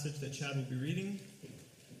Passage that Chad will be reading.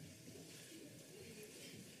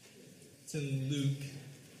 It's in Luke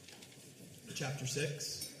chapter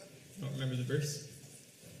 6. I don't remember the verse.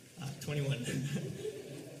 21.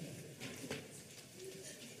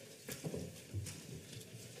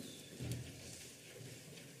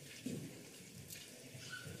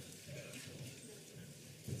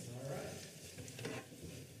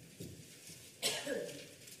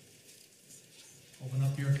 Open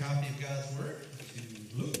up your copy of God's Word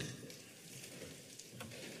to Luke.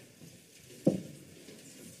 And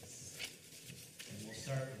we'll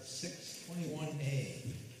start with 6:21a.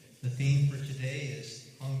 The theme for today is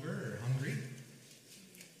hunger or hungry.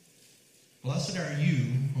 Blessed are you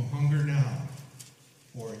who hunger now,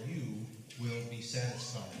 for you will be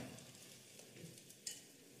satisfied.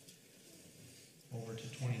 Over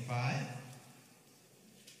to 25.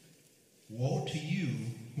 Woe to you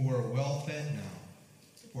who are well fed now,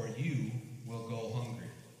 for you will go hungry.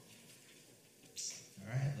 All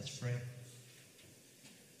right, let's pray.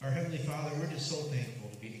 Our Heavenly Father, we're just so thankful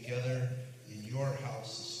to be together in your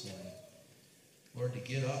house this morning. Lord, to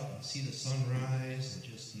get up and see the sunrise and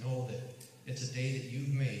just know that it's a day that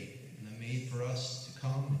you've made and made for us to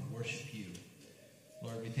come and worship you.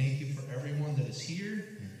 Lord, we thank you for everyone that is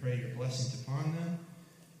here and pray your blessings upon them.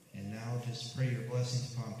 And now just pray your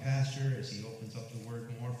blessings upon Pastor as he opens up the word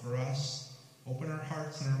more for us. Open our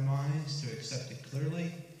hearts and our minds to accept it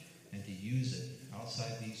clearly and to use it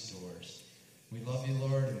outside these doors. We love you,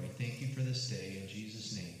 Lord, and we thank you for this day. In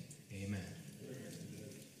Jesus' name, amen.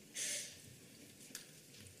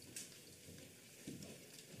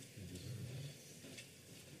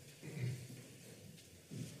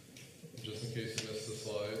 Just in case you missed the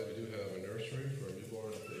slide, we do have a nursery for a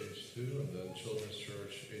newborn up to age 2, and then children's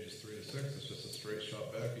church ages 3 to 6. It's just a straight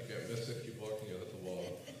shot back. You can't miss it. Keep walking, you hit the wall,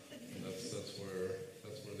 and that's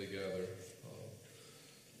where they gather.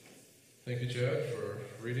 Thank you, Chad, for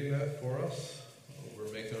reading that for us.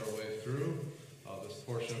 We're making our way through this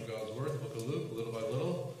portion of God's Word, the book of Luke, little by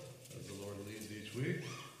little, as the Lord leads each week.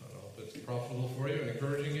 I hope it's profitable for you and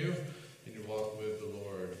encouraging you in your walk with the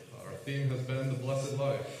Lord. Our theme has been the blessed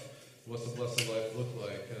life. What's the blessed life look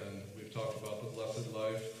like? And we've talked about the blessed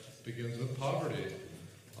life begins with poverty.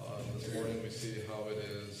 This morning we see how it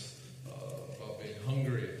is about being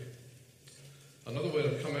hungry. Another way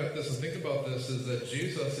to come at this and think about this is that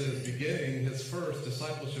Jesus is beginning his first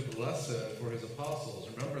discipleship lesson for his apostles.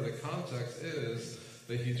 Remember, the context is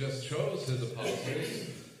that he just chose his apostles,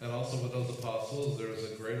 and also with those apostles there's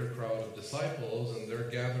a greater crowd of disciples, and they're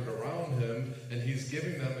gathered around him, and he's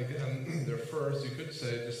giving them, again, their first, you could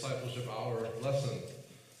say, discipleship hour lesson.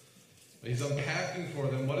 He's unpacking for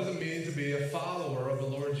them, what does it mean to be a follower of the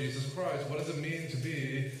Lord Jesus Christ? What does it mean to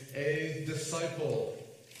be a disciple?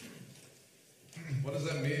 What does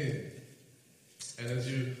that mean? And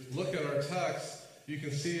as you look at our text, you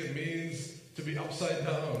can see it means to be upside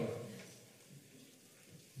down.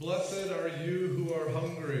 Blessed are you who are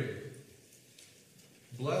hungry.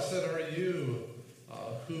 Blessed are you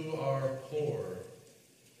who are poor.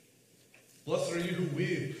 Blessed are you who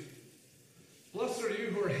weep. Blessed are you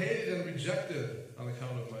who are hated and rejected on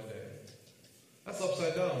account of my name. That's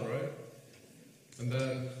upside down, right? And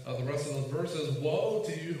then the rest of those verses, woe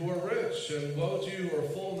to you who are rich, and woe to you who are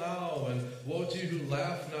full now, and woe to you who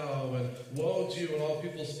laugh now, and woe to you when all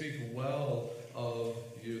people speak well of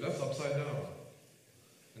you. That's upside down.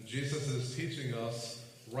 And Jesus is teaching us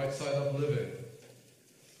right side up living.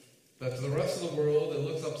 That to the rest of the world it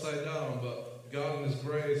looks upside down, but God in his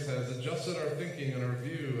grace has adjusted our thinking and our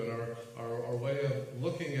view and our way of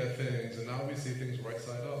looking at things, and now we see things right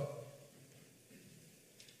side up.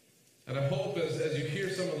 And I hope as you hear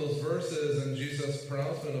some of those verses and Jesus'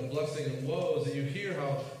 pronouncement of blessing and woes, that you hear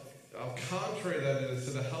how contrary that is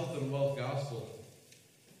to the health and wealth gospel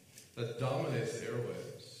that dominates the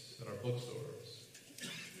airwaves in our bookstores.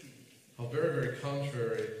 How very, very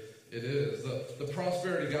contrary it is. The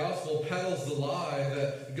prosperity gospel peddles the lie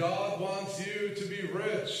that God wants you to be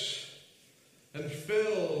rich and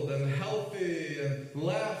filled and healthy and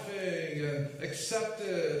laughing and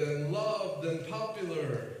accepted and loved and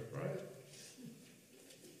popular.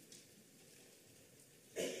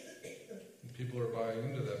 People are buying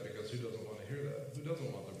into that because who doesn't want to hear that? Who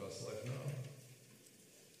doesn't want their best life now?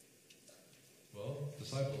 Well,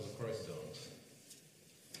 disciples of Christ don't.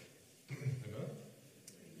 Amen?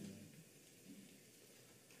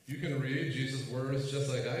 You can read Jesus' words just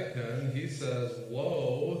like I can. He says,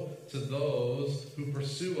 woe to those who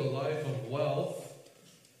pursue a life of wealth,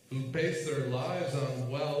 who base their lives on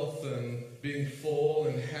wealth and being full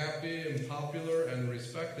and happy and popular and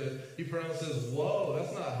respected. He pronounces woe.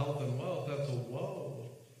 That's not health and wealth. That's a woe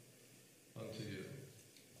unto you.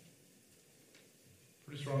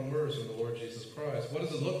 strong words from the Lord Jesus Christ. What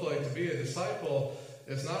does it look like to be a disciple?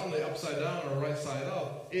 It's not only upside down or right side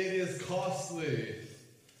up. It is costly.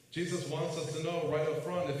 Jesus wants us to know right up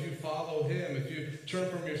front, if you follow him, if you turn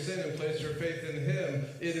from your sin and place your faith in him,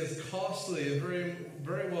 it is costly. It very,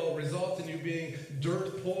 very well results in you being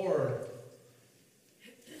dirt poor,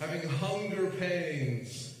 having hunger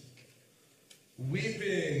pains,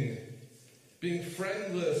 weeping, being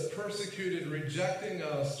friendless, persecuted, rejecting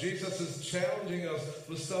us. Jesus is challenging us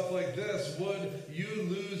with stuff like this. Would you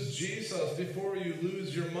lose Jesus before you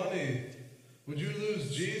lose your money? Would you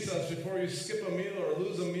lose Jesus before you skip a meal or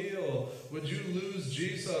lose a meal? Would you lose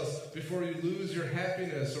Jesus before you lose your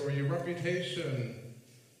happiness or your reputation?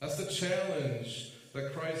 That's the challenge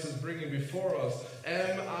that Christ is bringing before us.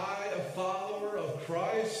 Am I a follower of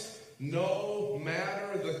Christ no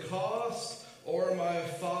matter the cost? Or am I a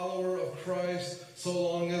follower of Christ so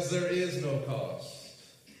long as there is no cost?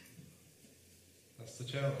 That's the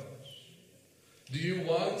challenge. Do you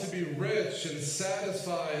want to be rich and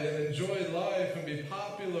satisfied and enjoy life and be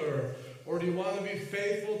popular? Or do you want to be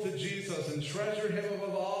faithful to Jesus and treasure him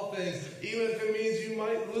above all things, even if it means you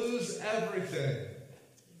might lose everything?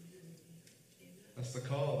 That's the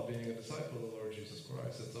call to being a disciple of the Lord Jesus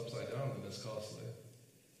Christ. It's upside down and it's costly.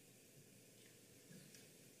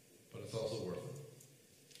 But it's also worth it.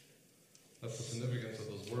 That's the significance of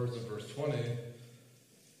those words in verse 20.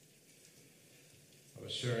 I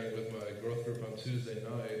was sharing with my growth group on Tuesday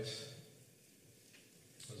night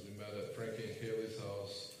as we met at Frankie and Kaylee's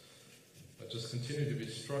house. I just continued to be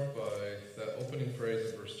struck by that opening phrase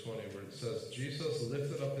in verse 20 where it says, Jesus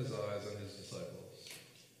lifted up his eyes on his disciples.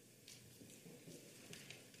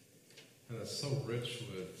 And that's so rich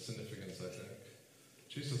with significance, I think.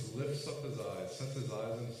 Jesus lifts up his eyes, sets his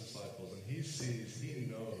eyes on his disciples, and he sees, he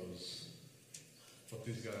knows what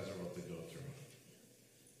these guys are about to go through.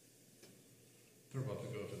 They're about to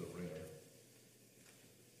go to the ringer.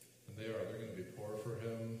 And they're going to be poor for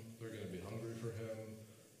him. They're going to be hungry for him.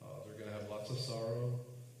 They're going to have lots of sorrow.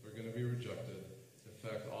 They're going to be rejected. In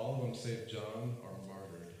fact, all of them, save John, are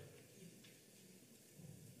martyred.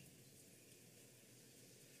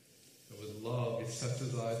 And with love, he sets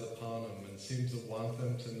his eyes upon them and seems to want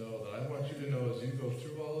them to know that I want you to know as you go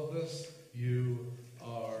through all of this, you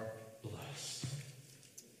are blessed.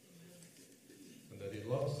 And that he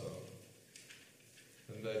loves them.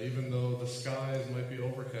 And that even though the skies might be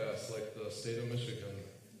overcast like the state of Michigan,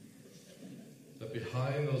 that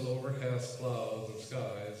behind those overcast clouds and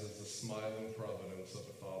skies is the smiling providence of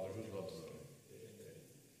a Father who loves them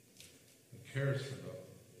and cares for them.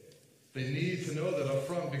 They need to know that up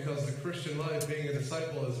front because the Christian life, being a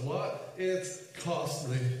disciple, is what? It's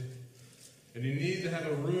costly. And you need to have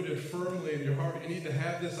it rooted firmly in your heart. You need to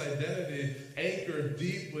have this identity anchored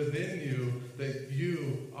deep within you that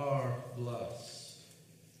you are blessed.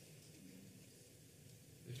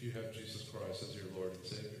 If you have Jesus Christ as your Lord and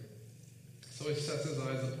Savior. So he sets his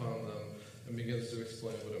eyes upon them and begins to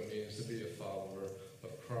explain what it means to be a follower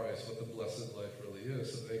of Christ, what the blessed life really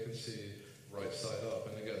is, so they can see right side up.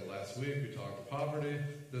 And again, last week we talked poverty.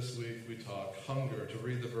 This week we talked hunger. To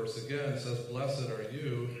read the verse again, it says, blessed are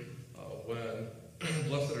you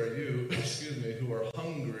blessed are you, who are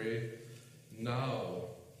hungry now.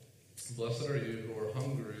 Blessed are you who are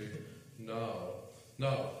hungry now.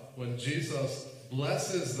 Now, when Jesus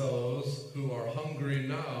blesses those who are hungry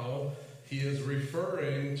now, he is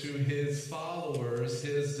referring to his followers,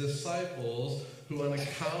 his disciples, who on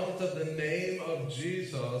account of the name of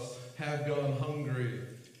Jesus have gone hungry.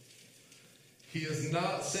 He is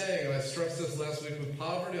not saying, and I stressed this last week with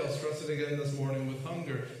poverty, I'll stress it again this morning with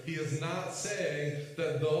hunger. He is not saying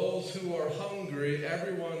that those who are hungry,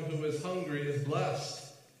 everyone who is hungry is blessed.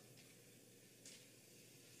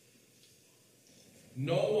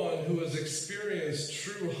 No one who has experienced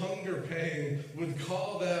true hunger pain would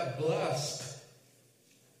call that blessed.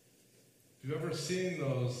 Have you ever seen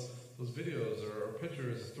those videos or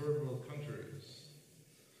pictures of third world countries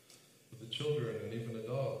with the children and even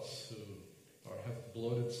adults who have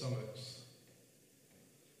bloated stomachs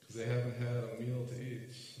because they haven't had a meal to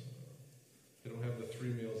eat? They don't have the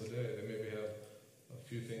 3 meals a day. They maybe have a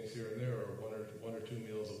few things here and there, or one or two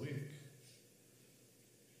meals a week.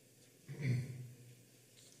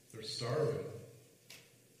 They're starving.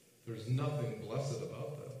 There's nothing blessed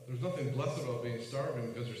about that. There's nothing blessed about being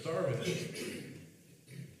starving because you're starving.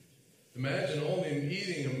 Imagine only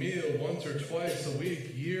eating a meal once or twice a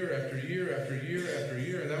week, year after year after year after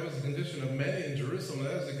year. And that was the condition of many in Jerusalem.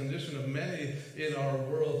 That was the condition of many in our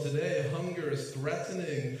world today. Hunger is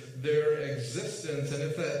threatening their existence. And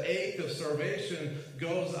if that ache of starvation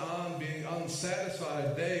goes on being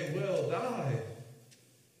unsatisfied, they will die.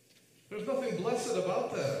 There's nothing blessed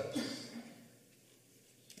about that.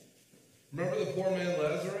 Remember the poor man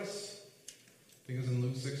Lazarus? I think it's in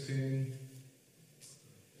Luke 16.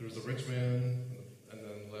 There was a rich man and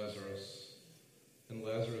then Lazarus. And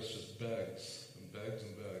Lazarus just begs and begs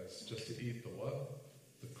and begs just to eat the what?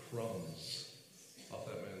 The crumbs off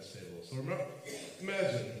that man's table. So remember,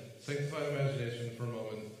 imagine, sanctified imagination for a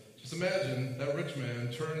moment. Just imagine that rich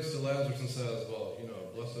man turns to Lazarus and says, well,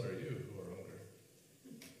 blessed are you who are hungry.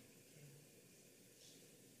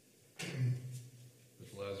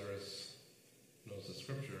 If Lazarus knows the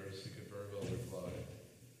scriptures, he could very well reply.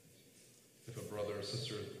 If a brother or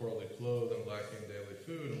sister is poorly clothed and lacking daily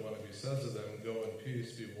food, and one of you says to them, go in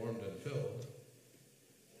peace, be warmed and filled,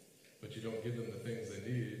 but you don't give them the things they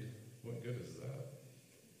need, what good is that?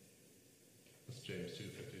 That's James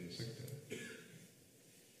 2:15 and 16.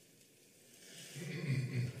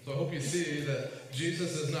 So I hope you see that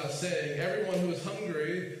Jesus is not saying everyone who is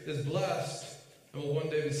hungry is blessed and will one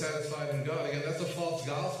day be satisfied in God. Again, that's a false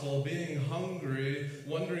gospel. Being hungry,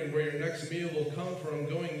 wondering where your next meal will come from,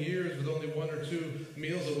 going years with only 1 or 2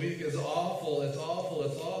 meals a week is awful. It's awful.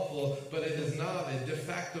 It's awful. But it is not a de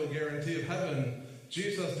facto guarantee of heaven.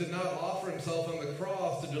 Jesus did not offer himself on the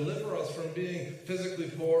cross to deliver us from being physically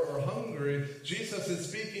poor or hungry. Jesus is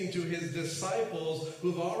speaking to his disciples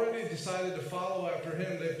who've already decided to follow after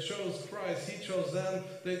him. They chose Christ. He chose them.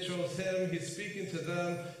 They chose him. He's speaking to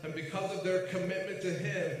them. And because of their commitment to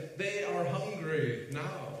him, they are hungry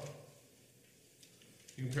now.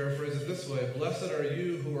 You can paraphrase it this way. Blessed are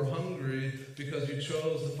you who are hungry because you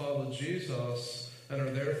chose to follow Jesus and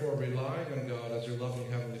are therefore relying on God as your loving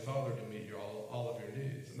Heavenly Father to meet all of your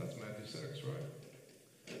needs. And that's Matthew 6,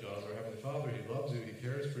 right? God is our Heavenly Father. He loves you. He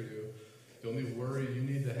cares for you. The only worry you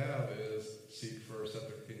need to have is seek first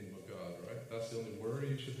after the kingdom of God, right? That's the only worry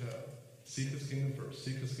you should have. Seek his kingdom first.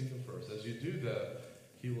 Seek his kingdom first. As you do that,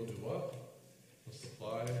 he will do what? He'll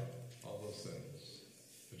supply all those things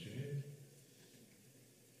that you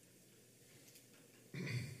need.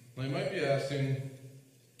 Now you might be asking,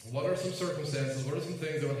 what are some circumstances, what are some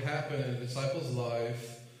things that would happen in a disciple's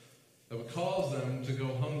life that would cause them to go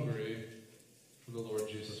hungry for the Lord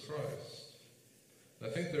Jesus Christ? And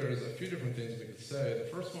I think there's a few different things we could say. The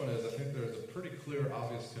first one is, I think there's a pretty clear,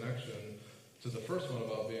 obvious connection to the first one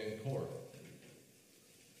about being poor.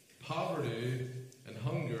 Poverty and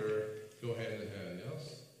hunger go hand in hand,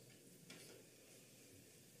 yes?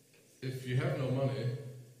 If you have no money,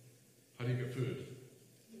 how do you get food?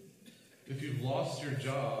 If you've lost your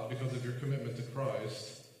job because of your commitment to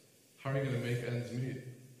Christ, how are you going to make ends meet?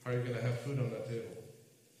 How are you going to have food on that table?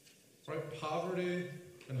 Right? Poverty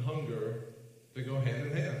and hunger, they go hand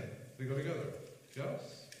in hand. They go together.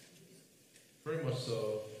 Yes? Very much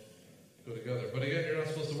so go together. But again, you're not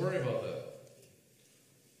supposed to worry about that.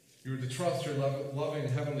 You're to trust your loving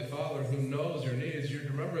Heavenly Father who knows your needs. You're to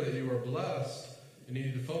remember that you are blessed and you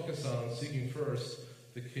need to focus on seeking first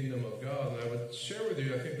the kingdom of God. And I would share with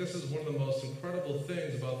you, I think this is one of the most incredible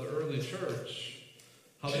things about the early church.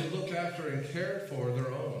 How they looked after and cared for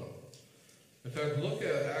their own. In fact, look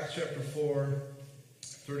at Acts chapter 4,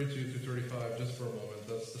 32 through 35, just for a moment.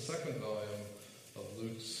 That's the second volume of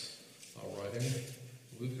Luke's writing.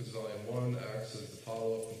 Luke is volume 1. Acts is the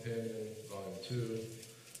follow-up companion, volume 2.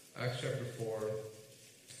 Acts chapter 4,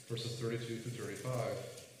 verses 32 through 35.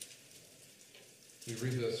 We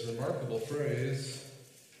read this remarkable phrase,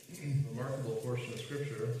 remarkable portion of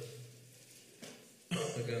Scripture.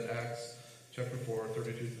 Again, Acts chapter 4,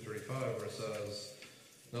 32 through 35, where it says,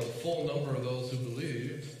 now the full number of those who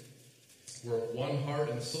believed were of one heart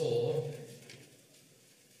and soul,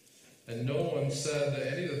 and no one said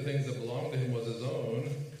that any of the things that belonged to him was his own,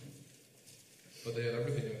 but they had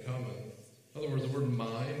everything in common. In other words, the word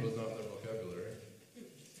mine was not in their vocabulary.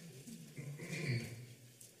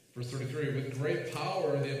 Verse 33, with great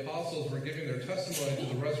power the apostles were giving their testimony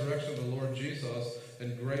to the resurrection of the Lord Jesus,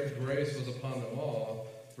 and great grace was upon them all.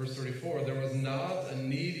 Verse 34, there was not a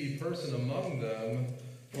needy person among them,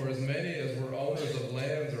 for as many as were owners of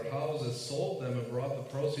lands or houses sold them and brought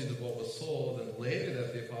the proceeds of what was sold and laid it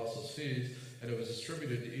at the apostles' feet, and it was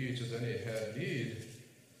distributed to each as any had need.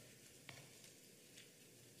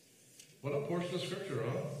 What a portion of Scripture,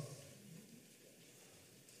 huh?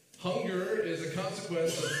 Hunger is a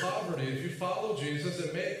consequence of poverty. If you follow Jesus,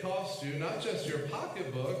 it may cost you not just your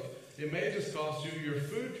pocketbook, it may just cost you your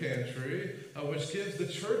food pantry, which gives the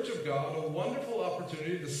Church of God a wonderful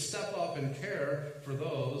opportunity to step up and care for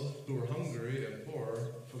those who are hungry and poor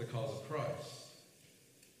for the cause of Christ.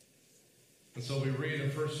 And so we read in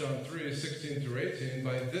 1 John 3, 16 through 18,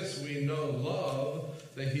 by this we know love,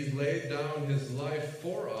 that he laid down his life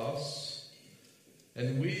for us,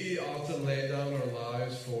 and we ought to lay down our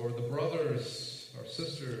lives for the brothers. brothers, our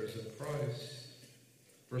sisters in Christ.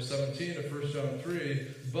 Verse 17 of 1 John 3,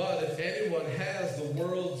 but if anyone has the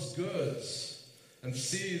world's goods and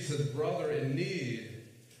sees his brother in need,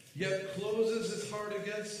 yet closes his heart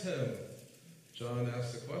against him. John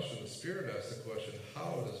asked the question, the Spirit asked the question,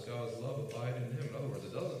 how does God's love abide in him? In other words,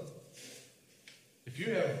 it doesn't. If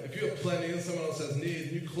you have plenty and someone else has need,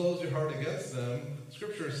 and you close your heart against them,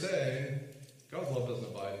 Scripture is saying God's love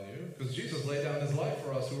doesn't abide in you, because Jesus laid down his life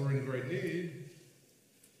for us who were in great need.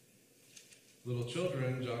 Little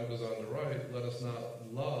children, John goes on to write, let us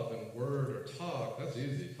not love in word or talk. That's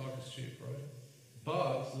easy. Talk is cheap, right?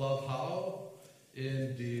 But love how?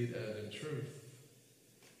 In deed and in truth.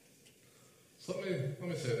 So let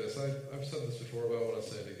me say this. I've said this before, but I want to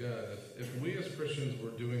say it again. If we as Christians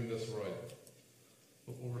were doing this right,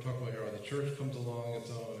 what we're talking about here, the church comes along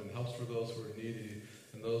its own and helps for those who are needy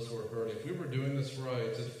and those who are hurting. If we were doing this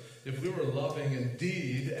right, if we were loving in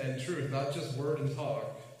deed and truth, not just word and talk,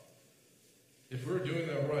 if we were doing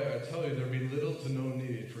that right, I tell you, there'd be little to no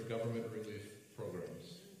need for government relief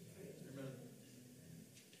programs.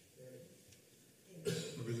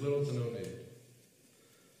 There'd be little to no need.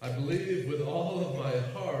 I believe with all of my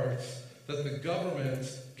heart that the government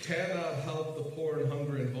cannot help the poor and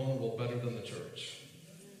hungry and vulnerable better than the church.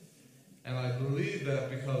 And I believe that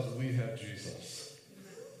because we have Jesus.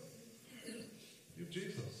 You have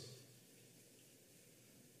Jesus.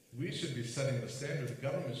 We should be setting the standard. The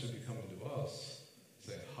government should be coming to us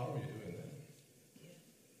saying, how are you doing that?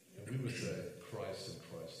 And we would say, Christ and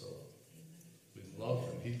Christ alone. We love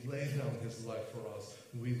him. He laid down his life for us.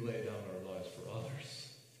 We lay down our lives for others.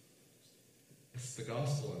 It's the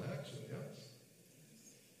gospel in action, yes?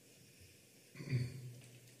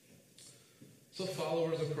 So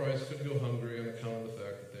followers of Christ could go hungry on account of the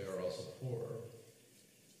fact that they are also poor.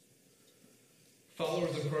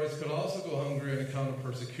 Followers of Christ could also go hungry on account of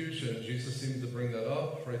persecution. Jesus seems to bring that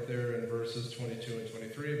up right there in verses 22 and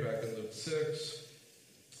 23, back in Luke 6.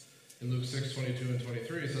 In Luke 6, 22 and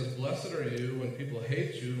 23, he says, blessed are you when people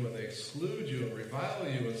hate you, when they exclude you and revile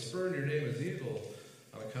you and spurn your name as evil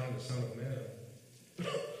on account of the Son of Man.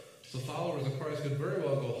 So followers of Christ could very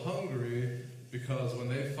well go hungry because when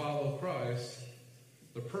they follow Christ,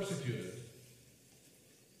 they're persecuted.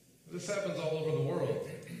 This happens all over the world.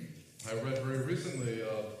 I read very recently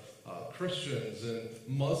of Christians in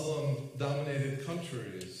Muslim-dominated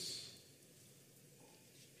countries,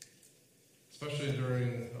 especially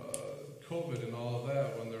during COVID and all of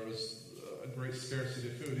that, when there was a great scarcity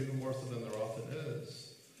of food, even more so than there often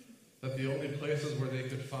is, that the only places where they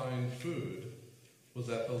could find food was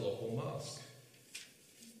at the local mosque.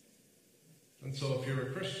 And so if you're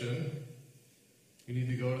a Christian, you need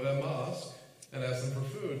to go to that mosque and ask them for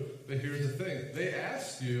food. But here's the thing. They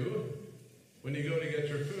ask you, when you go to get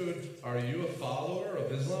your food, are you a follower of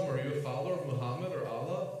Islam? Are you a follower of Muhammad or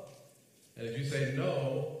Allah? And if you say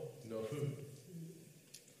no, no food.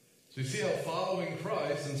 So you see how following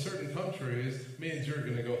Christ in certain countries means you're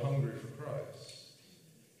going to go hungry for Christ.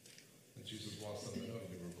 And Jesus wants them to know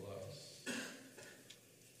you were blessed.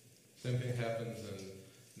 Same thing happens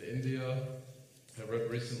in India. I read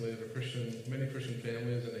recently that many Christian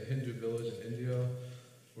families in a Hindu village in India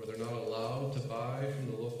where they're not allowed to buy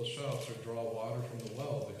from the local shops or draw water from the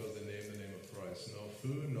well because they name the name of Christ. No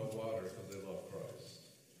food, no water because they love Christ.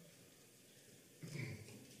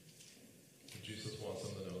 Jesus wants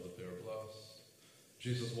them to know that they are blessed.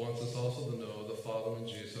 Jesus wants us also to know that following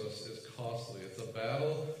Jesus is costly. It's a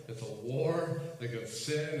battle. It's a war against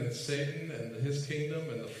sin and Satan and his kingdom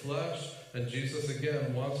and the flesh. And Jesus,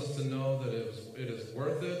 again, wants us to know that it is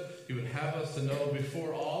worth it. He would have us to know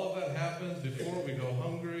before all of that happens, before we go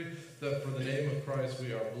hungry, that for the name of Christ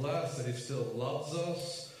we are blessed, that he still loves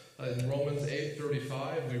us. In Romans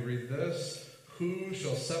 8:35, we read this, who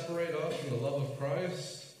shall separate us from the love of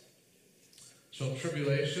Christ? Shall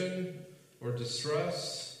tribulation or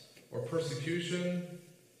distress or persecution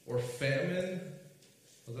or famine?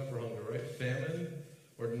 How's that for hunger, right? Famine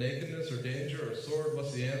or nakedness or danger or sword?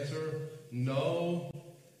 What's the answer? No.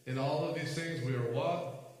 In all of these things we are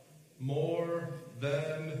what? More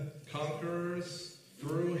than conquerors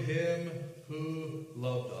through him who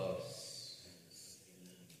loved us.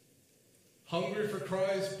 Hungry for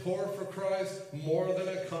Christ, poor for Christ, more than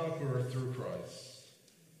a conqueror through Christ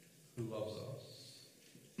who loves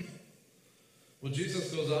us. Well,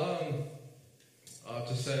 Jesus goes on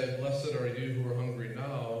to say, blessed are you who are hungry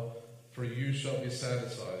now, for you shall be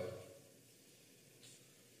satisfied.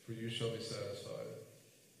 For you shall be satisfied.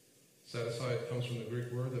 Satisfied comes from the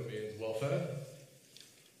Greek word that means well-fed.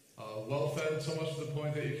 Well-fed so much to the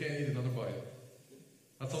point that you can't eat another bite.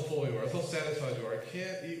 That's how full you are. That's how satisfied you are. I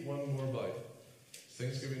can't eat one more bite. It's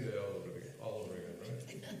Thanksgiving Day all over again. all over again,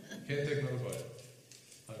 right? Can't take another bite.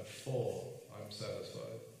 I'm full. I'm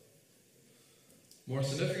satisfied. More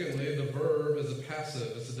significantly, the verb is a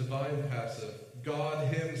passive. It's a divine passive. God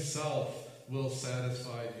himself will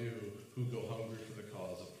satisfy you who go hungry for the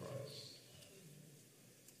cause of Christ.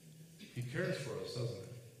 He cares for us, doesn't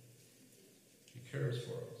he? He cares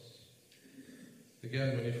for us.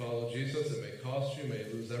 Again, when you follow Jesus, it may cost you, may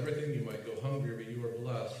lose everything, you might go hungry, but you are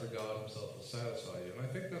blessed, for God himself will satisfy you. And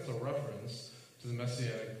I think that's a reference to the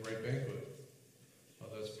Messianic great banquet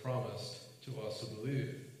that's promised to us who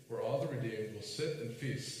believe, where all the redeemed will sit and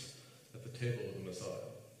feast at the table of the Messiah.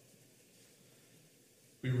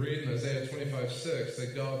 We read in Isaiah 25:6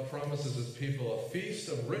 that God promises his people a feast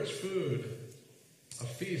of rich food, a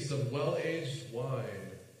feast of well-aged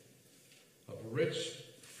wine, of rich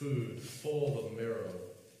food full of marrow,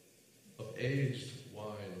 of aged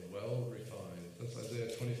wine well refined. That's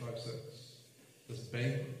Isaiah 25:6. This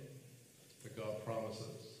banquet that God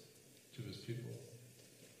promises to his people.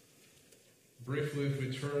 Briefly, if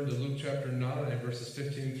we turn to Luke chapter 9, verses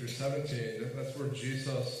 15 through 17, that's where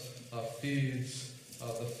Jesus feeds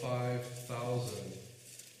the 5,000.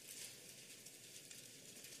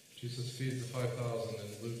 Jesus feeds the 5,000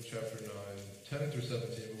 in Luke chapter 9, 10 through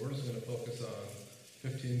 17. But we're just going to focus on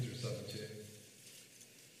 15 through 17.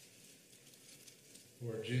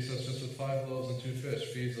 Where Jesus, just with 5 loaves and 2 fish,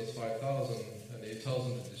 feeds those 5,000. And he tells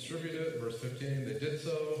them to distribute it. Verse 15, they did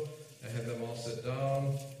so and had them all sit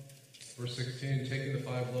down. Verse 16, taking the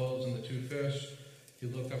 5 loaves and the 2 fish, he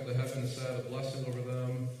looked up to heaven and said a blessing over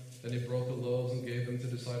them. Then he broke the loaves and gave them to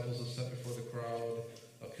disciples and set before the crowd.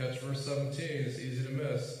 Now catch verse 17, it's easy to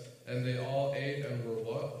miss. And they all ate and were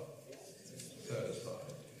what?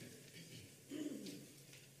 Satisfied.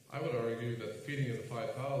 I would argue that the feeding of the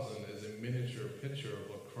 5,000 is a miniature picture of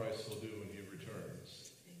what Christ will do when he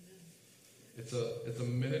returns. It's a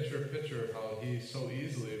miniature picture of how he so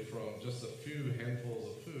easily, from just a few handfuls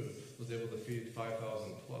of food, was able to feed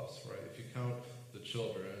 5,000 plus, right? If you count the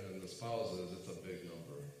children and the spouses, it's a big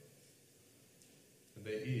number. And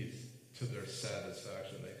they eat to their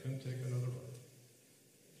satisfaction. They couldn't take another bite.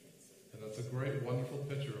 And that's a great, wonderful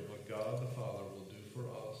picture of what God the Father will do for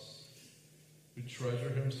us. We treasure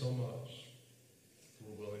him so much,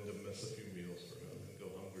 we're willing to miss a few meals for him and go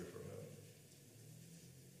hungry for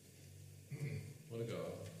him. What a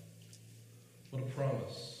God. What a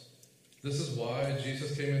promise. This is why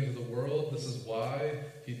Jesus came into the world. This is why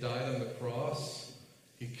he died on the cross.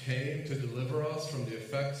 He came to deliver us from the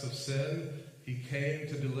effects of sin. He came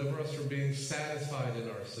to deliver us from being satisfied in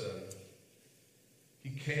our sin.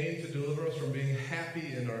 He came to deliver us from being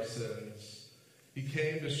happy in our sins. He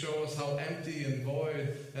came to show us how empty and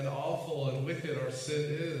void and awful and wicked our sin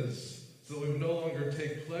is, so that we no longer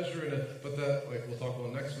take pleasure in it, but that, like we'll talk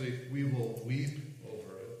about next week, we will weep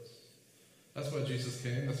over it. That's why Jesus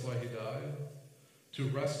came. That's why he died. To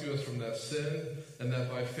rescue us from that sin, and that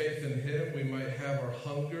by faith in him we might have our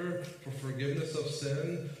hunger for forgiveness of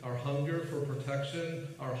sin, our hunger for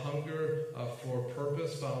protection, our hunger for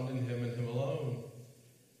purpose found in him and him alone.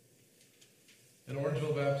 In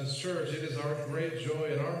Orangeville Baptist Church, it is our great joy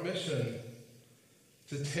and our mission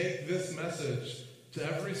to take this message to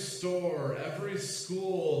every store, every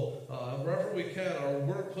school, wherever we can, our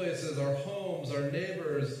workplaces, our homes, our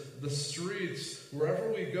neighbors, the streets,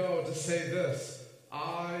 wherever we go, to say this: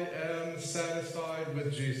 I am satisfied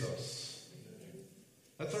with Jesus.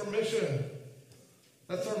 That's our mission.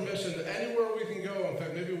 That's our mission. Anywhere we can go, in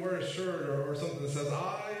fact, maybe wear a shirt or something that says,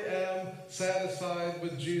 I am satisfied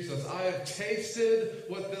with Jesus. I have tasted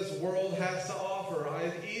what this world has to offer. I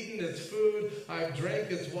have eaten its food. I have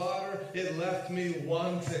drank its water. It left me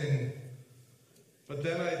wanting. But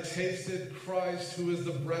then I tasted Christ, who is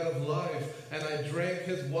the bread of life, and I drank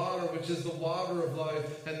his water, which is the water of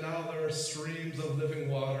life, and now there are streams of living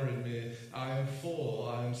water in me. I am full.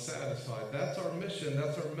 I am satisfied. That's our mission.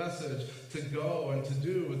 That's our message, to go and to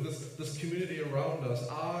do with this community around us.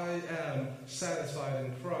 I am satisfied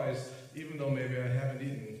in Christ, even though maybe I haven't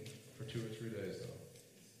eaten for 2 or 3 days now.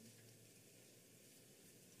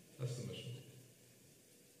 That's the mission.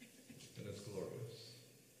 And it's glorious.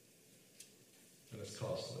 And it's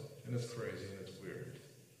costly, and it's crazy, and it's weird.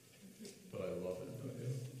 But I love it, don't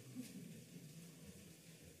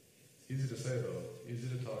you? Easy to say, though. Easy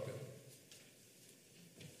to talk it.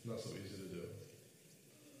 Not so easy to do.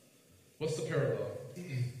 What's the parallel?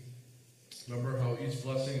 Remember how each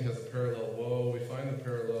blessing has a parallel woe? We find the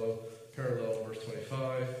parallel in verse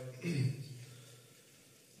 25.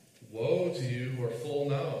 Woe to you who are full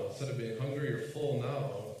now. Instead of being hungry, you're full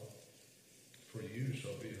now. For you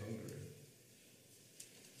shall be hungry.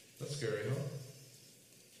 That's scary, huh?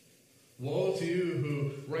 Woe to you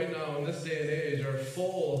who, right now, in this day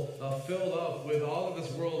full, filled up with all that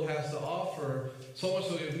this world has to offer, so much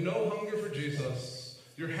so you have no hunger for Jesus.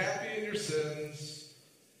 You're happy in your sins.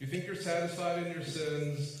 You think you're satisfied in your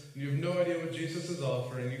sins. And you have no idea what Jesus is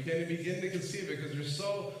offering. You can't even begin to conceive it because you're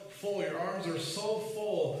so full. Your arms are so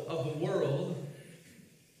full of the world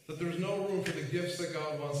that there's no room for the gifts that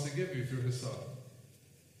God wants to give you through his Son.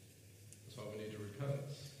 That's why we need to repent,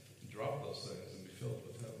 drop those things, and be filled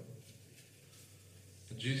with him.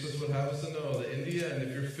 And Jesus would have us to know that in the end,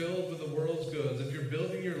 if you're filled with the world's goods, if you're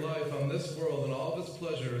building your life on this world and all of its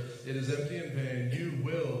pleasures, it is empty and vain. You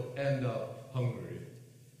will end up hungry.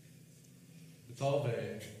 It's all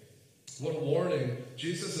vain. What a warning.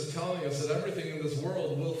 Jesus is telling us that everything in this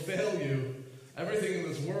world will fail you. Everything in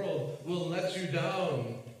this world will let you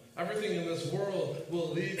down. Everything in this world will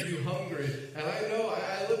leave you hungry. And I know,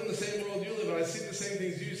 I live in the same world you live in. I see the same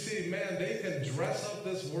things you see. Man, they can dress up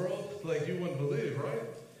this world like you wouldn't believe, right?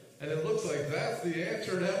 And it looks like that's the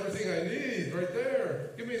answer to everything I need right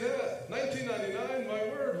there. Give me that. $19.99, my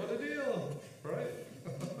word, what a deal, right?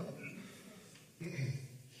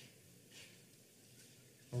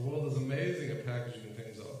 Our world is amazing at packaging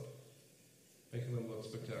things up, making them look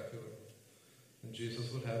spectacular. And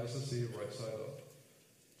Jesus would have us to see right side up.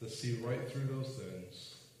 To see right through those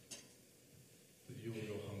things, that you will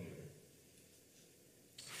go hungry.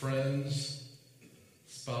 Friends,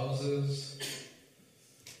 spouses,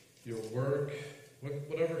 your work,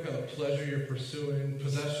 whatever kind of pleasure you're pursuing,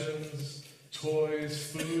 possessions,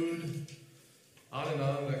 toys, food, on and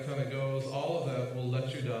on that kind of goes, all of that will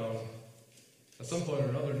let you down at some point or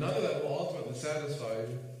another. None of that will ultimately satisfy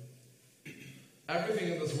you.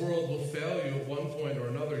 Everything in this world will fail you at one point or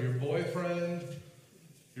another. Your boyfriend,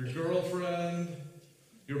 your girlfriend,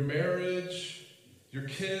 your marriage, your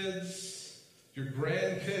kids, your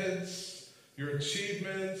grandkids, your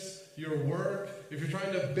achievements, your work. If you're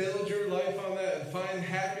trying to build your life on that and find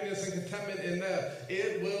happiness and contentment in that,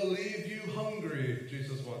 it will leave you hungry,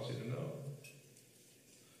 Jesus wants you to know.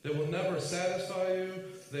 They will never satisfy you.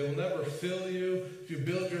 They will never fill you. If you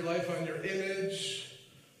build your life on your image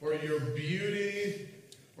or your beauty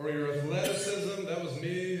or your athleticism, that was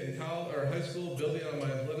me in college or high school, building on my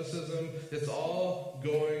athleticism, it's all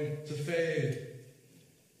going to fade.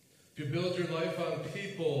 If you build your life on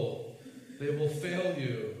people, they will fail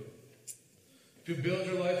you. If you build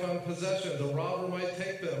your life on possessions, a robber might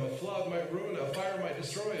take them, a flood might ruin it, a fire might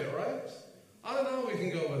destroy it, right? I don't know, we can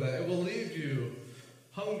go with that. It will leave you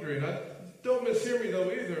hungry. And don't mishear me though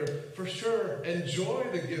either. For sure, enjoy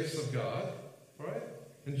the gifts of God, right?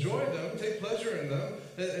 Enjoy them, take pleasure in them,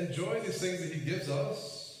 and enjoy these things that he gives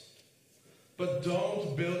us. But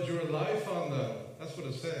don't build your life on them. That's what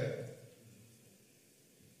it's saying.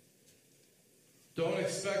 Don't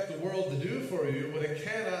expect the world to do for you what it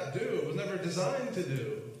cannot do. It was never designed to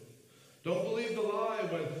do. Don't believe the lie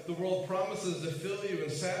when the world promises to fill you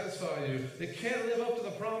and satisfy you. It can't live up to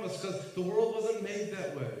the promise because the world wasn't made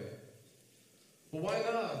that way. Well, why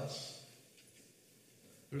not?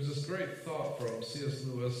 There's this great thought from C.S.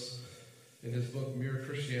 Lewis in his book Mere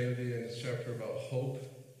Christianity, in his chapter about hope.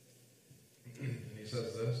 And he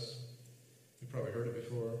says this. You've probably heard it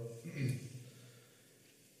before.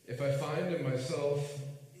 If I find in myself,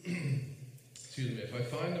 if I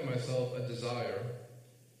find in myself a desire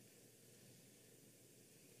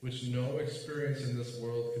which no experience in this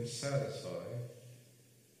world can satisfy,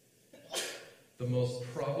 the most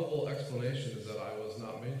probable explanation is that I was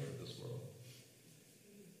not made for this world.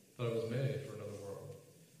 That I was made for another world.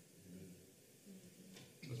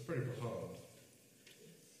 That's pretty profound.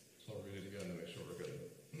 So I'll read it again to make sure we're good.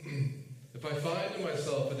 If I find in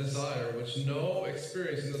myself a desire which no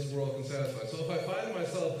experience in this world can satisfy. So if I find in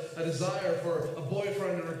myself a desire for a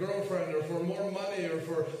boyfriend or a girlfriend or for more money or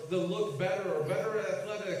for to look better or better at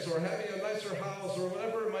athletics or having a nicer house or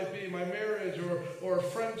whatever it might be, my marriage or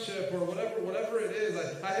friendship or whatever it is,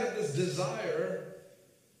 I have this desire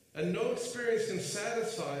and no experience can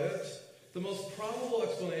satisfy it. The most probable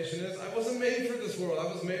explanation is I wasn't made for this world.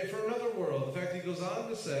 I was made for another world. In fact, he goes on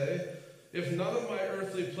to say, if none of my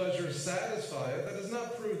earthly pleasures satisfy it, that does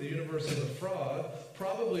not prove the universe is a fraud.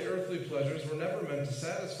 Probably earthly pleasures were never meant to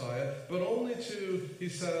satisfy it, but only to, he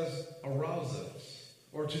says, arouse it,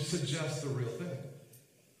 or to suggest the real thing.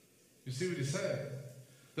 You see what he's saying?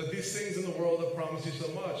 That these things in the world that promise you so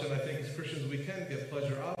much, and I think as Christians we can get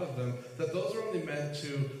pleasure out of them, that those are only meant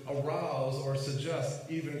to arouse or suggest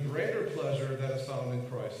even greater pleasure that is found in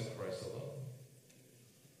Christ and Christ alone.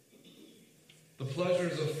 The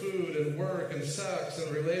pleasures of food and work and sex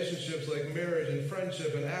and relationships like marriage and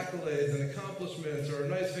friendship and accolades and accomplishments or a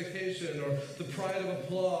nice vacation or the pride of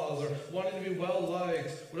applause or wanting to be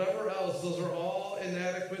well-liked, whatever else, those are all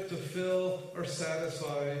inadequate to fill or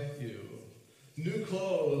satisfy you. New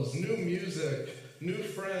clothes, new music, new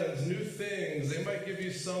friends, new things, they might give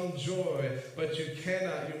you some joy, but you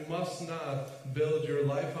must not build your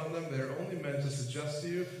life on them. They're only meant to suggest to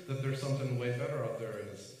you that there's something way better out there, and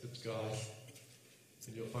it's God.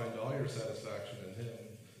 And you'll find all your satisfaction in Him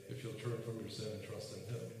if you'll turn from your sin and trust in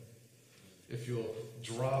Him. If you'll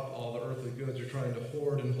drop all the earthly goods you're trying to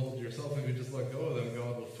hoard and hold to yourself, if you just let go of them,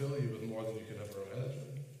 God will fill you with more than you could ever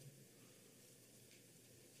imagine.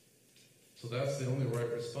 So that's the only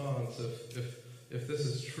right response. If this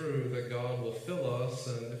is true, that God will fill us,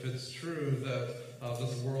 and if it's true that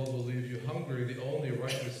this world will leave you hungry, the only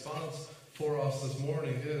right response for us this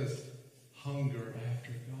morning is hunger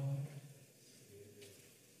after God.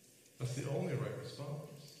 That's the only right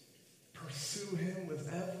response. Pursue Him with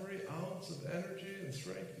every ounce of energy and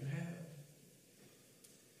strength you have.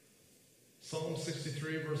 Psalm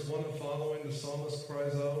 63, verse 1 and following, the psalmist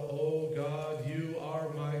cries out, "O God, you are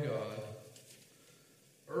my God.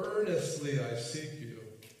 Earnestly I seek you.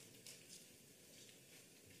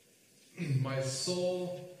 My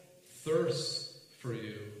soul thirsts for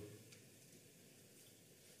you.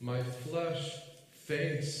 My flesh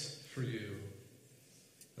faints for you,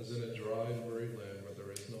 as in a dry and weary land where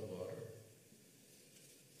there is no water."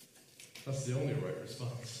 That's the only right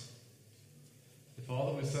response. If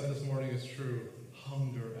all that we said this morning is true,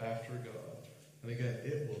 hunger after God. And again,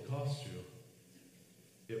 it will cost you.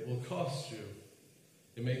 It will cost you.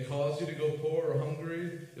 It may cause you to go poor or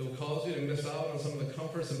hungry. It will cause you to miss out on some of the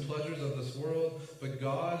comforts and pleasures of this world. But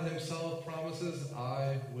God Himself promises,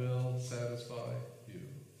 "I will satisfy you."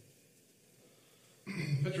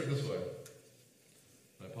 Picture it this way.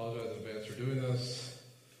 I apologize in advance for doing this,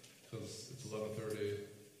 because it's 11:30.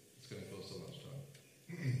 It's getting close to lunchtime.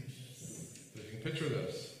 But if you can picture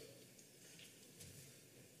this,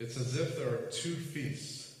 it's as if there are two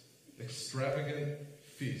feasts, extravagant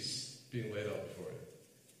feasts, being laid out before you.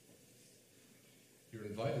 You're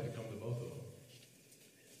invited to come to both of them.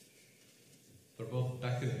 They're both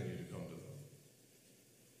beckoning you to come to them.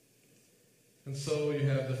 And so you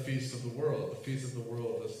have the feast of the world. The feast of the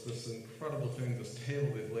world, this incredible thing, this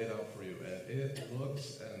table they've laid out for you, and it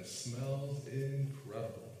looks and smells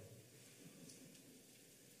incredible.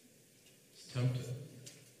 It's tempting.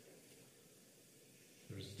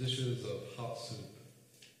 There's dishes of hot soup,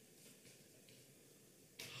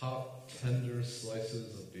 hot, tender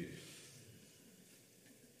slices of beef,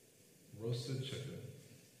 roasted chicken,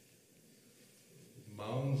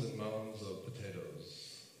 mounds and mounds of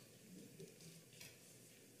potatoes,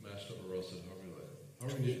 mashed up or roasted, however you like it.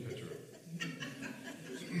 However you need to picture it.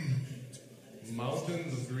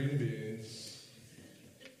 Mountains of green beans,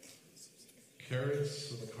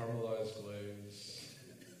 carrots with a caramelized glaze,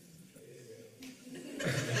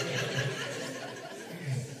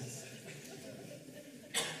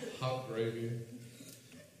 hot gravy,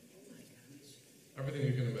 everything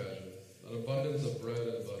you can imagine. An abundance of bread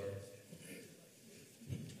and butter,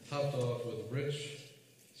 topped off with rich,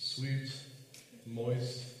 sweet,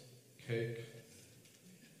 moist cake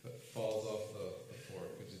that falls off the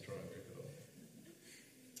fork as you try and pick it up.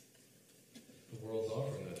 The world's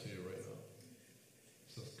offering that to you right now.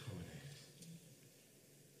 It says, "Come and eat."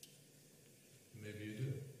 Maybe you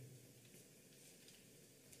do.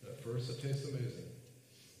 At first, it tastes amazing.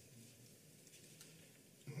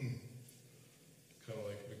 Kind of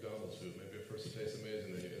like McDonald's food. Maybe at first it tastes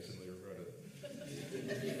amazing, then you instantly regret it.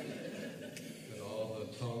 And all the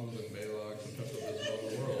Tums and Maalox and Pepto-Bismol in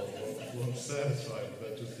the world won't satisfy what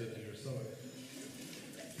that just did to your stomach.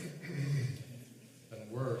 And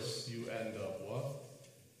worse, you end up what?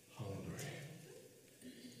 Hungry.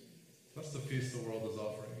 That's the feast the world is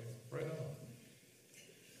offering you right now.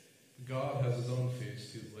 God has His own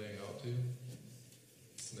feast He's laying out to you.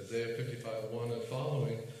 In Isaiah 55:1 and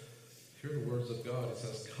following, hear the words of God. It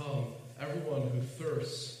says, "Come, everyone who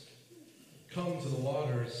thirsts, come to the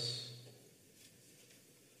waters.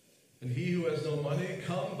 And he who has no money,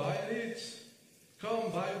 come, buy and eat.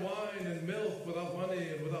 Come, buy wine and milk without money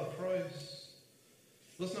and without price."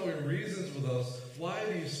 Listen how He reasons with us. "Why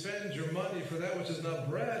do you spend your money for that which is not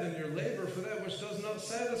bread, and your labor for that which does not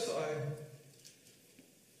satisfy?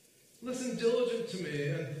 Listen diligent to me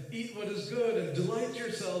and eat what is good and delight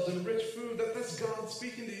yourselves in rich food." That's God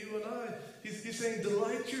speaking to you and I. He's saying,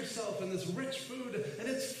 delight yourself in this rich food, and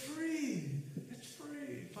it's free. It's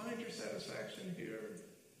free. Find your satisfaction here.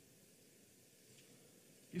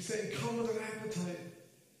 He's saying, come with an appetite.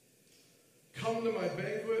 Come to my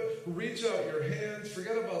banquet. Reach out your hands.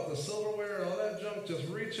 Forget about the silverware and all that junk. Just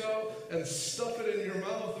reach out and stuff it in your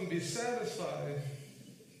mouth and be satisfied.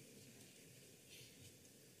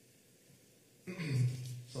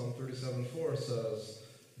 37:4 says,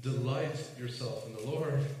 delight yourself in the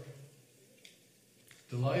Lord.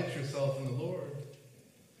 Delight yourself in the Lord.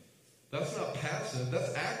 That's not passive,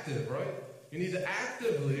 that's active, right? You need to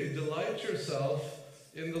actively delight yourself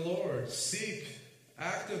in the Lord. Seek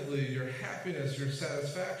actively your happiness, your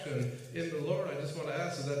satisfaction in the Lord. I just want to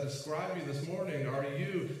ask, does that describe you this morning? Are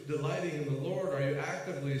you delighting in the Lord? Are you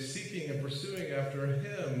actively seeking and pursuing after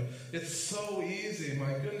Him? It's so easy,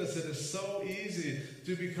 my goodness, it is so easy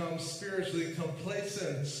to become spiritually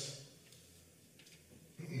complacent.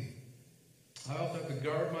 I often have to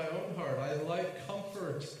guard my own heart. I like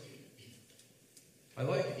comfort. I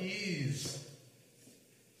like ease.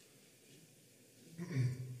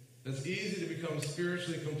 It's easy to become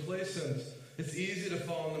spiritually complacent. It's easy to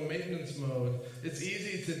fall in the maintenance mode. It's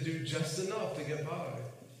easy to do just enough to get by.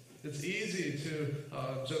 It's easy to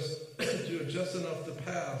just do just enough to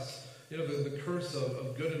pass. You know, the curse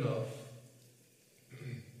of good enough.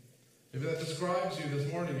 Maybe that describes you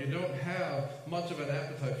this morning. You don't have much of an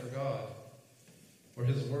appetite for God, or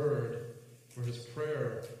His Word, or His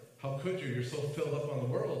prayer. How could you? You're so filled up on the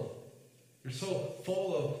world. You're so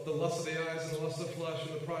full of the lust of the eyes and the lust of the flesh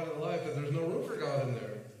and the pride of life that there's no room for God in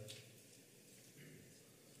there.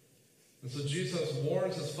 And so Jesus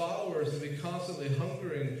warns His followers to be constantly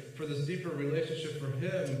hungering for this deeper relationship for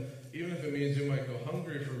Him, even if it means you might go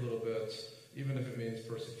hungry for a little bit, even if it means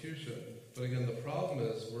persecution. But again, the problem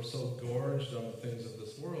is we're so gorged on the things of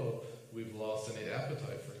this world, we've lost any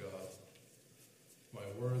appetite for God. My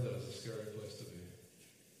word, that is a scary place to be.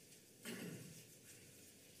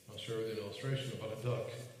 I'll share with you an illustration about a duck.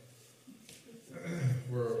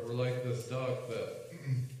 We're like this duck that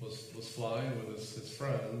was flying with his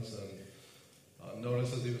friends, and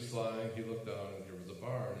noticed as he was flying, he looked down and there was a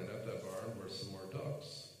barn, and at that barn were some more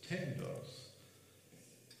ducks, tame ducks,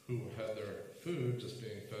 who had their food just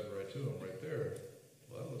being fed right to them right there.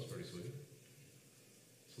 Well, that was pretty sweet.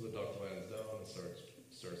 So the duck lands down and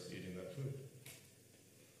starts eating that food.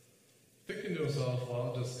 Thinking to himself,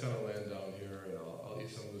 well, I'll just kind of land down here and I'll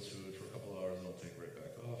eat some of this food for a couple hours and I'll take right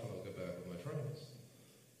back off and I'll get back with my friends.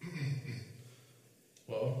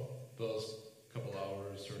 Well, those couple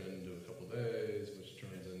hours turn into a couple days, which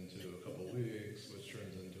turns into a couple weeks, which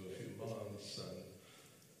turns into a few months, and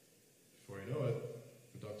before you know it,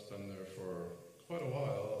 the duck's been there for quite a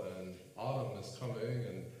while, and autumn is coming,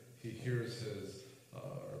 and he hears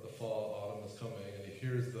or the fall, autumn is coming, and he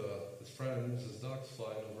hears his friends, his ducks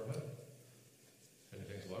flying overhead. And he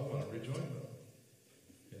thinks, well, I want to rejoin them.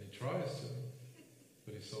 And he tries to,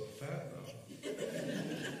 but he's so fat now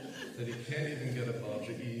that he can't even get above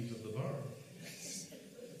the eaves of the barn.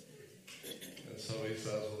 And so he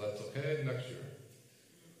says, well, that's okay, next year.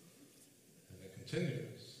 And it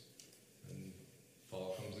continues. And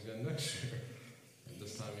fall comes again next year. And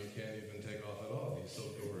this time he can't even take off at all. He's so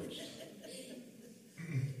gorged.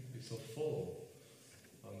 He's so full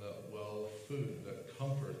on that well of food, that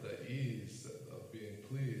comfort, that ease of being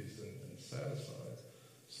pleased and satisfied.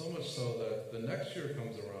 So much so that the next year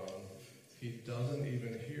comes around, he doesn't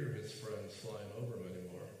even hear his friends flying over him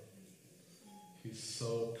anymore. He's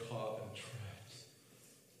so caught and trapped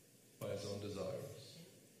by his own desires.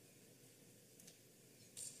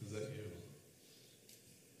 Is that you?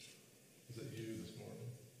 Is that you this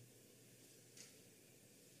morning?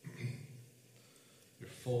 You're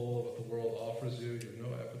full of what the world offers you. You have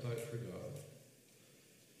no appetite for God.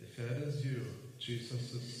 If that is you,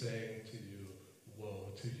 Jesus is saying to you,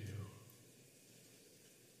 woe to you.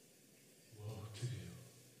 Woe to you.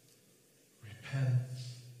 Repent.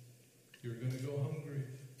 You're going to go hungry.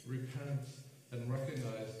 Repent and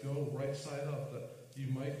recognize, go right side up, that you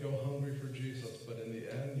might go hungry for Jesus, but in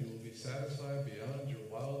the end you will be satisfied beyond your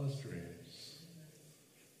wildest dreams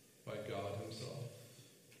by God Himself.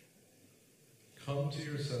 Come to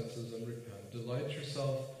your senses and repent. Delight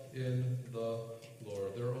yourself in the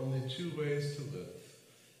Lord. There are only two ways to live.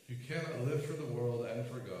 You cannot live for the world and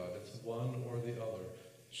for God. It's one or the other.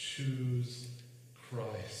 Choose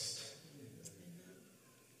Christ.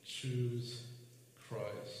 Choose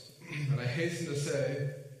Christ. And I hasten to say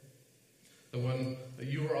that when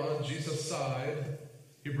you are on Jesus' side,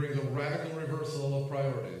 He brings a radical reversal of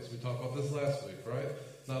priorities. We talked about this last week, right?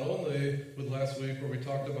 Not only with last week where we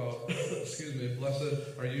talked about,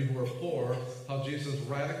 blessed are you who are poor, how Jesus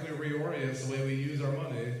radically reorients the way we use our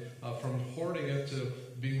money from hoarding it to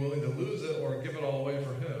being willing to lose it or give it all away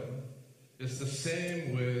for Him. It's the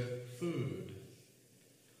same with food.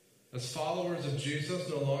 As followers of Jesus,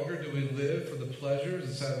 no longer do we live for the pleasures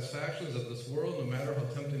and satisfactions of this world, no matter how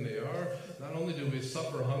tempting they are. Not only do we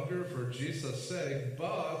suffer hunger for Jesus' sake,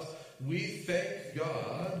 but we thank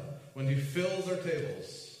God when He fills our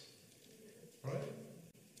tables. Right?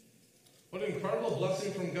 What an incredible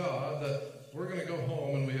blessing from God that we're going to go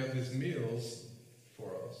home and we have these meals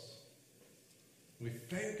for us. We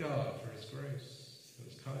thank God for His grace and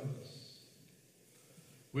His kindness.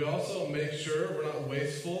 We also make sure we're not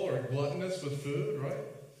wasteful or gluttonous with food, right?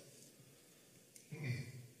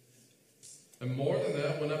 And more than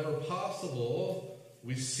that, whenever possible,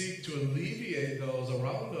 we seek to alleviate those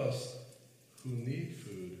around us who need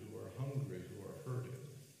food, who are hungry, who are hurting.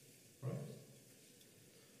 Right?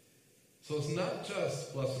 So it's not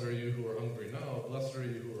just, blessed are you who are hungry now, blessed are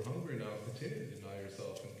you who are hungry now, continue to deny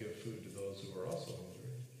yourself and give food to those who are also hungry.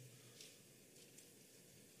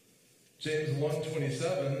 James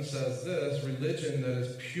 1:27 says this, religion that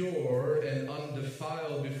is pure and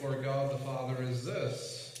undefiled before God the Father is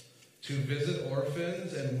this, to visit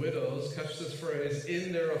orphans and widows, catch this phrase,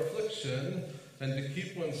 in their affliction, and to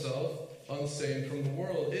keep oneself unstained from the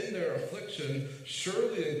world. In their affliction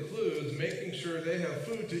surely includes making sure they have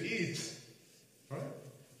food to eat. Right?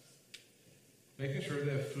 Making sure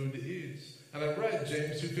they have food to eat. And I read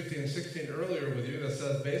James 2:15 and 16 earlier with you that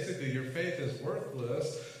says basically your faith is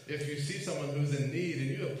worthless if you see someone who's in need and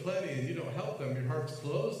you have plenty and you don't help them, your heart's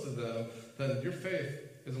closed to them, then your faith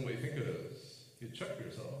isn't what you think it is. You check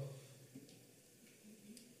yourself.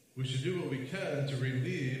 We should do what we can to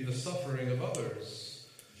relieve the suffering of others.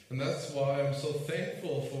 And that's why I'm so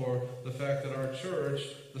thankful for the fact that our church,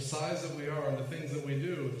 the size that we are and the things that we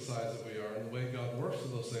do with the size that we are and the way God works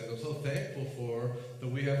with those things, I'm so thankful for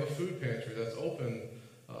that we have a food pantry that's open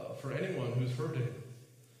for anyone who's hurting.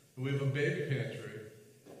 And we have a baby pantry.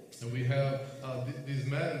 And we have these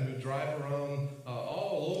men who drive around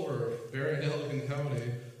all over Berry and Elgin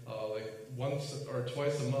County like once or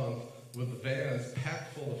twice a month with the vans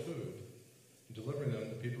packed full of food, delivering them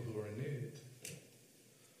to people who are in need.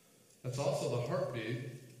 That's also the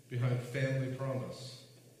heartbeat behind Family Promise.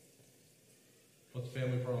 What's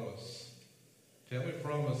Family Promise? Family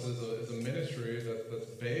Promise is a ministry that's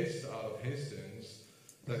based out of Hastings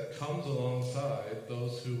that comes alongside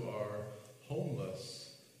those who are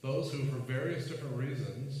homeless, those who for various different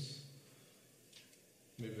reasons,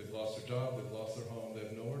 maybe they've lost their job, they've lost their home, they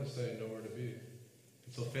have nowhere to stay, nowhere to be.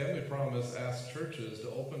 So Family Promise asks churches to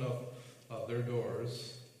open up their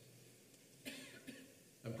doors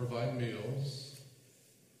and provide meals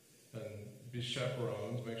and be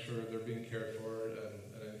chaperones, make sure they're being cared for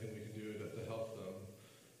and anything we can do to help them.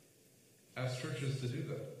 Ask churches to do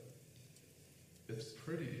that. It's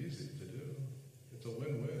pretty easy to do. It's a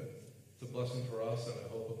win-win. It's a blessing for us and I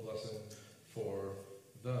hope a blessing for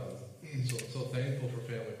them. So thankful for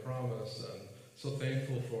Family Promise and so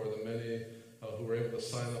thankful for the many who were able to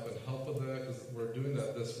sign up and help with that, because we're doing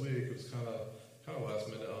that this week. It was kind of last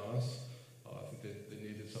minute on us. I think they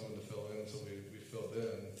needed someone to fill in, so we filled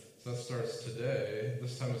in. So that starts today.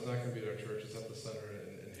 This time it's not going to be at our church. It's at the center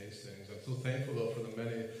in Hastings. I'm so thankful, though, for the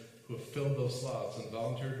many who have filled those slots and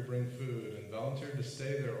volunteered to bring food and volunteered to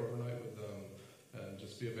stay there overnight with them and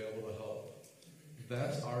just be available to help.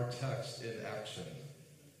 That's our text in action.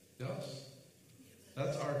 Yes?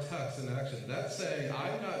 That's our text in action. That's saying,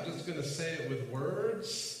 I'm not just going to say it with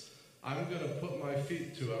words. I'm going to put my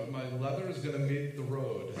feet to it. My leather is going to meet the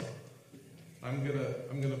road. I'm going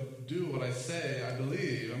to do what I say I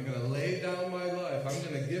believe. I'm going to lay down my life. I'm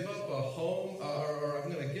going to give up a home, or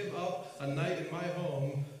I'm going to give up a night in my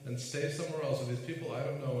home and stay somewhere else with these people I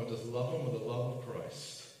don't know and just love them with the love of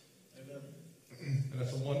Christ. Amen. And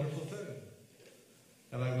that's a wonderful thing.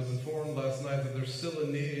 And I was informed last night that there's still a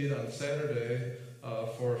need on Saturday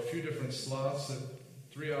for a few different slots,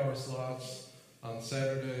 3-hour slots on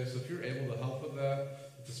Saturday. So if you're able to help with that,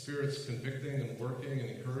 if the Spirit's convicting and working and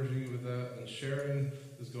encouraging you with that, then Sharon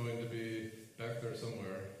is going to be back there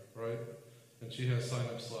somewhere, right? And she has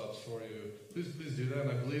sign-up slots for you. Please do that.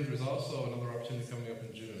 And I believe there's also another opportunity coming up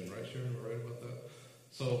in June, right, Sharon? We're right about that.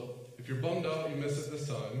 So if you're bummed out you missed it this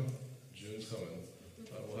time, June's coming.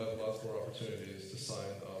 We'll have lots more opportunities to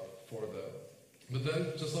sign up for that. But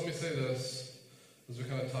then, just let me say this, as we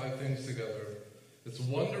kind of tie things together. It's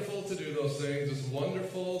wonderful to do those things. It's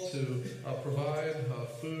wonderful to provide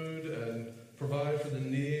food and provide for the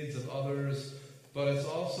needs of others. But it's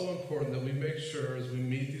also important that we make sure as we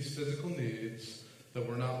meet these physical needs that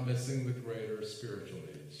we're not missing the greater spiritual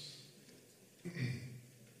needs.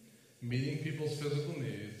 Meeting people's physical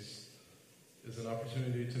needs is an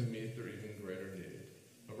opportunity to meet their even greater need.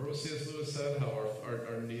 Remember what C.S. Lewis said, how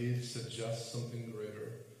our needs suggest something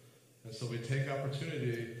greater. And so we take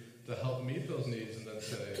opportunity to help meet those needs and then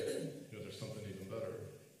say, there's something even better.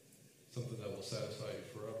 Something that will satisfy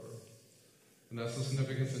you forever. And that's the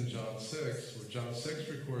significance in John 6, where John 6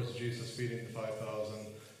 records Jesus feeding the 5,000.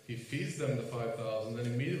 He feeds them the 5,000. Then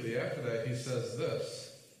immediately after that, he says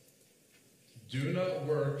this. Do not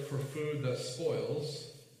work for food that spoils,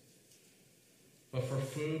 but for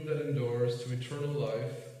food that endures to eternal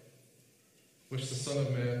life, which the Son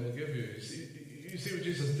of Man will give you. You see what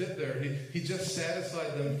Jesus did there? He just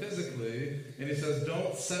satisfied them physically, and he says,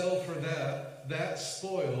 don't settle for that. That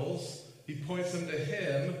spoils. He points them to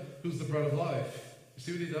him who's the bread of life. You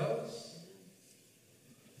see what he does?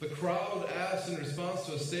 The crowd asks in response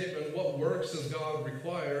to a statement, what works does God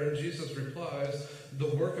require? And Jesus replies,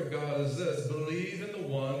 the work of God is this, believe in the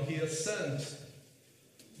one he has sent.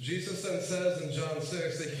 Jesus then says in John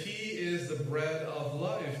 6 that he is the bread of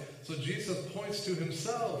life. So Jesus points to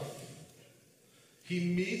himself. He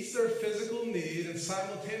meets their physical need and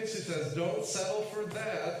simultaneously says, don't settle for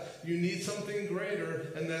that. You need something greater,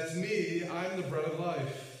 and that's me. I'm the bread of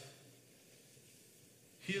life.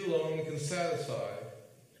 He alone can satisfy.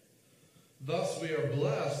 Thus, we are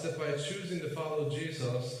blessed that by choosing to follow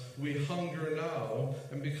Jesus, we hunger now.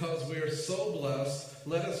 And because we are so blessed,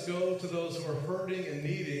 let us go to those who are hurting and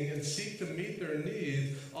needing and seek to meet their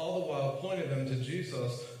needs, all the while pointing them to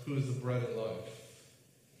Jesus, who is the bread of life.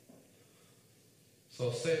 So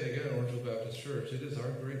I'll say it again, Orangeville Baptist Church. It is our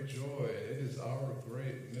great joy. It is our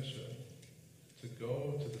great mission to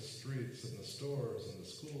go to the streets and the stores and the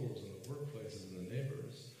schools and the workplaces and the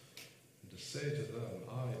neighbors and to say to them,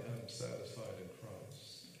 I am satisfied in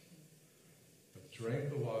Christ. I've drank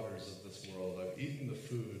the waters of this world. I've eaten the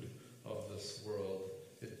food of this world.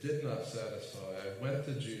 It did not satisfy. I went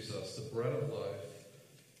to Jesus, the bread of life,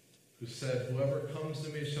 who said, whoever comes to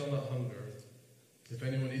me shall not hunger. If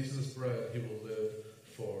anyone eats this bread, he will live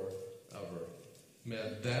forever.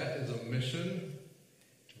 Man, that is a mission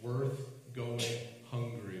worth going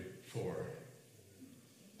hungry for.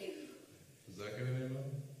 Does that get an amen?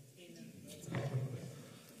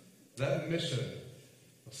 That mission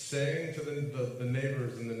of saying to the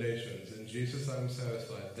neighbors and the nations, in Jesus I'm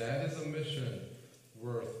satisfied, that is a mission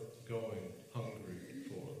worth going hungry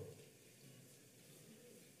for.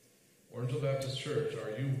 Orangeville Baptist Church,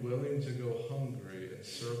 are you willing to go hungry in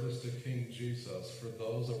service to King Jesus for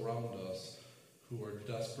those around us who are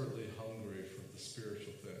desperately hungry for the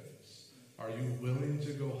spiritual things? Are you willing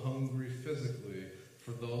to go hungry physically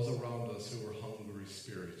for those around us who are hungry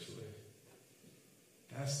spiritually?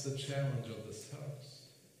 That's the challenge of this text.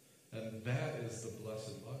 And that is the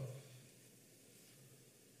blessed life.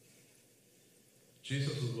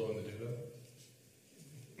 Jesus was willing to do that.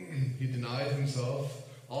 He denied himself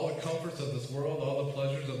all the comforts of this world, all the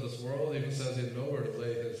pleasures of this world. He even says he had nowhere to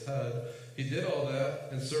lay his head. He did all that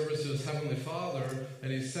in service to his heavenly Father,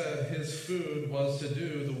 and he said his food was to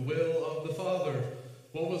do the will of the Father.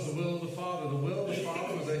 What was the will of the Father? The will of the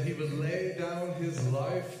Father was that he would lay down his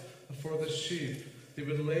life for the sheep. He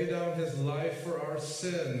would lay down his life for our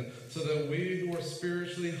sin, so that we who are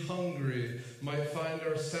spiritually hungry might find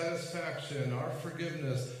our satisfaction, our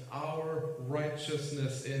forgiveness, our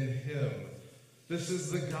righteousness in him. This is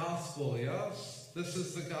the gospel, yes? This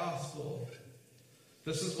is the gospel.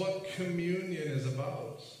 This is what communion is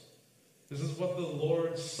about. This is what the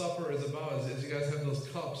Lord's Supper is about. As you guys have those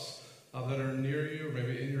cups that are near you,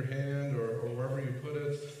 maybe in your hand or wherever you put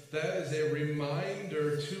it, that is a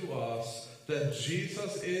reminder to us that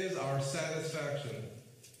Jesus is our satisfaction.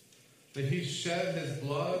 That he shed his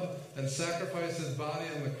blood and sacrificed his body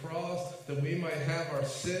on the cross that we might have our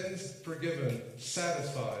sins forgiven,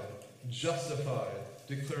 satisfied, justified,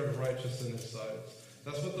 declared righteous in his sight.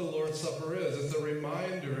 That's what the Lord's Supper is. It's a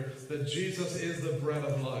reminder that Jesus is the bread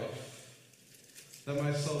of life. That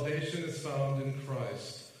my salvation is found in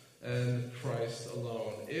Christ and Christ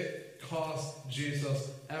alone. It cost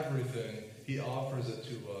Jesus everything. He offers it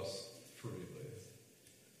to us freely.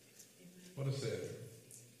 What a Savior.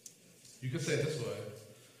 You could say it this way.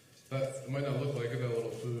 That might not look like it, that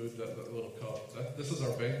little food, that little cup. This is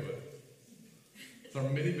our banquet. It's our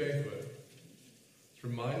mini banquet. It's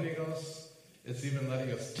reminding us, it's even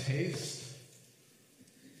letting us taste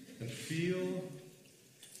and feel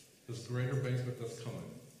this greater banquet that's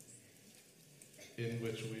coming, in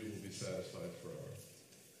which we will be satisfied forever.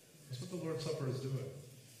 That's what the Lord's Supper is doing.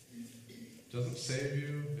 It doesn't save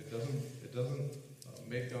you. It doesn't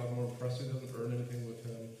make God more impressive. It doesn't earn anything with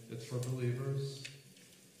him. It's for believers.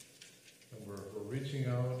 And we're reaching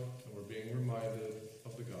out and we're being reminded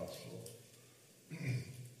of the gospel.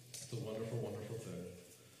 It's a wonderful, wonderful thing.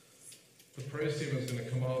 The praise team is going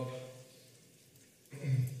to come up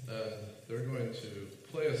and they're going to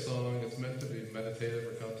play a song. It's meant to be meditative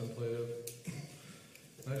or contemplative.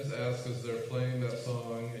 And I just ask, as they're playing that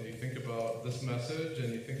song and you think about this message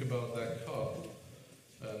and you think about that cup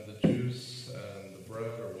and the juice and the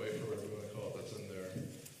bread or wafer, whatever you want to call it, that's in there.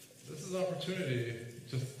 This is an opportunity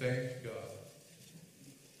to thank God.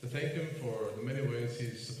 To thank Him for the many ways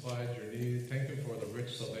He's supplied your need. Thank Him for the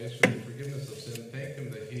rich salvation and forgiveness of sin. Thank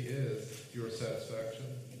Him that He is your satisfaction.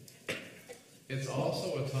 It's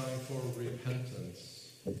also a time for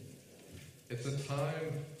repentance. It's a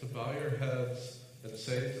time to bow your heads and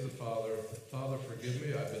say to the Father, Father, forgive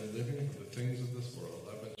me. I've been living for the things of this world.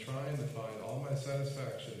 I've been trying to find all my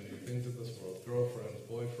satisfaction in the things of this world. Girlfriends,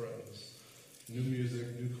 boyfriends, new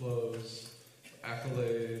music, new clothes,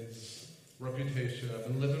 accolades, reputation. I've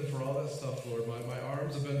been living for all that stuff, Lord. My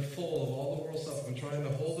arms have been full of all the world stuff. I've been trying to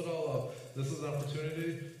hold it all up. This is an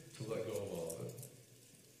opportunity to let go of all of it.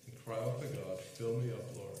 And cry out to God, fill me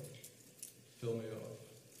up, Lord. Fill me up.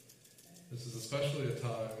 This is especially a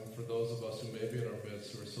time for those of us who may be in our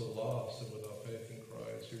midst who are so lost and without faith in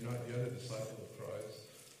Christ. You're not yet a disciple of Christ.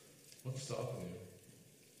 What's stopping you?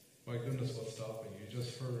 My goodness, what's stopping you? You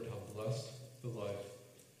just heard how blessed the life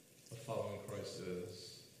of following Christ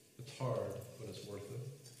is. It's hard, but it's worth it.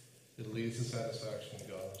 It leads to satisfaction in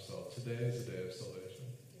God Himself. Today is the day of salvation.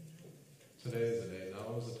 Today is the day.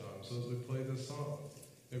 Now is the time. So as we play this song,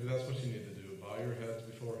 maybe that's what you need to do. Bow your heads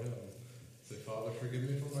before Him. Say, Father, forgive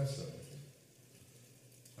me for my sin.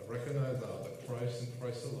 I recognize now that Christ and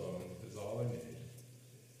Christ alone is all I need.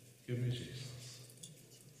 Give me Jesus.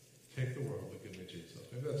 Take the world, but give me Jesus.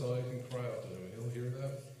 Maybe that's all you can cry out to Him